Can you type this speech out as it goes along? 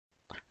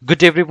Good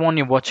day everyone,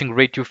 you're watching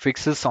Rate Your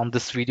Fixes. On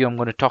this video, I'm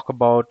going to talk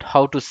about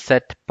how to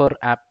set per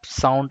app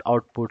sound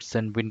outputs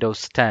in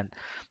Windows 10.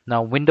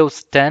 Now,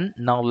 Windows 10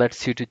 now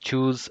lets you to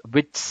choose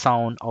which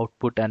sound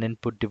output and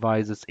input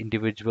devices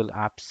individual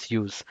apps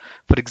use.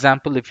 For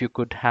example, if you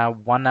could have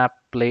one app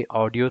play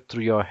audio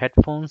through your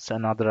headphones,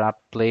 another app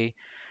play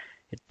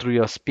it through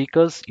your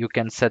speakers, you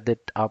can set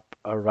it up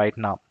right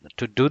now.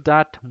 To do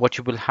that, what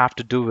you will have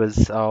to do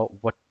is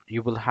what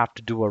you will have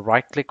to do a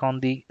right click on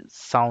the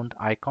sound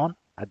icon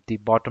at the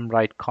bottom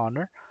right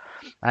corner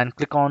and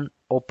click on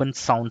open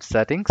sound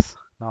settings.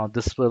 Now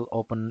this will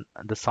open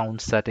the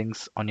sound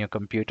settings on your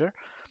computer.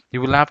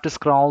 You will have to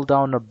scroll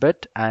down a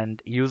bit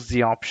and use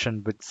the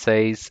option which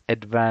says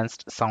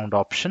advanced sound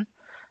option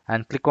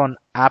and click on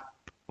app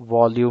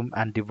volume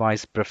and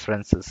device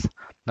preferences.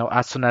 Now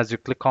as soon as you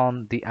click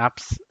on the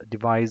apps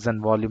device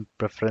and volume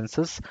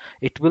preferences,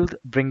 it will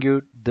bring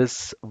you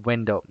this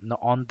window. Now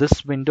on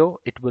this window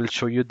it will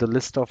show you the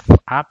list of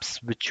apps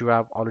which you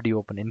have already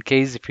opened. In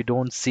case if you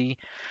don't see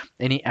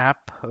any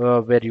app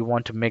where you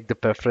want to make the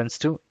preference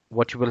to,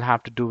 what you will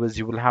have to do is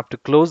you will have to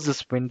close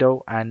this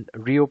window and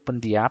reopen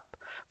the app.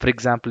 For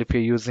example, if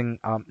you're using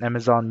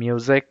Amazon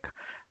Music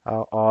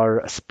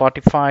or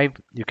Spotify,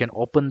 you can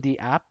open the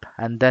app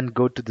and then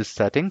go to the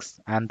settings,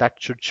 and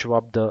that should show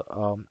up the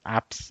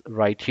apps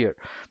right here.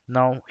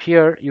 Now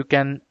here you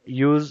can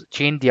use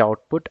change the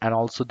output and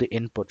also the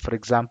input. For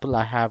example,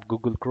 I have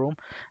Google Chrome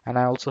and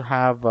I also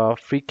have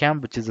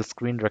FreeCam, which is a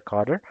screen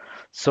recorder.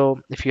 So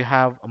if you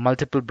have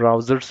multiple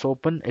browsers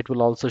open, it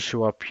will also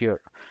show up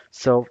here.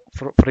 So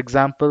for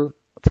example,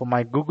 for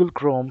my Google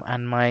Chrome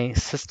and my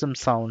system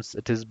sounds,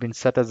 it has been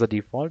set as a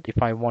default.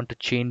 If I want to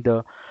change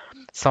the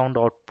sound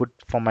output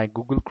for my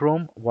Google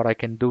Chrome, what I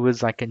can do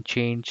is I can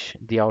change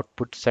the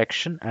output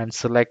section and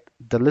select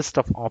the list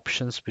of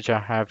options which I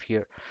have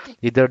here,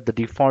 either the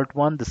default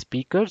one, the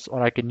speakers,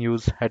 or I can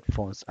use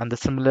headphones. And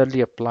this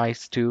similarly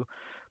applies to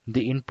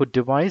the input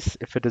device,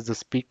 if it is a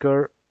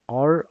speaker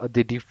or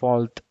the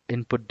default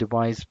input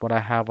device what I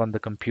have on the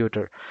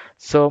computer.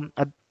 So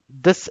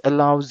this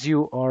allows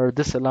you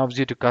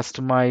to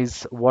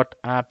customize what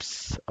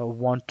apps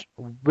want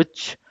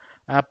which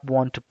app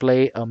want to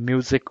play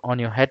music on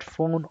your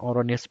headphone or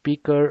on your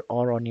speaker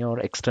or on your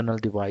external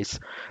device.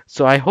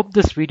 So I hope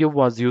this video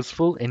was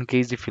useful. In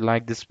case if you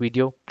like this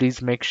video,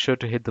 please make sure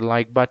to hit the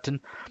like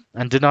button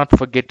and do not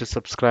forget to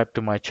subscribe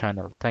to my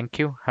channel. Thank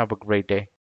you. Have a great day.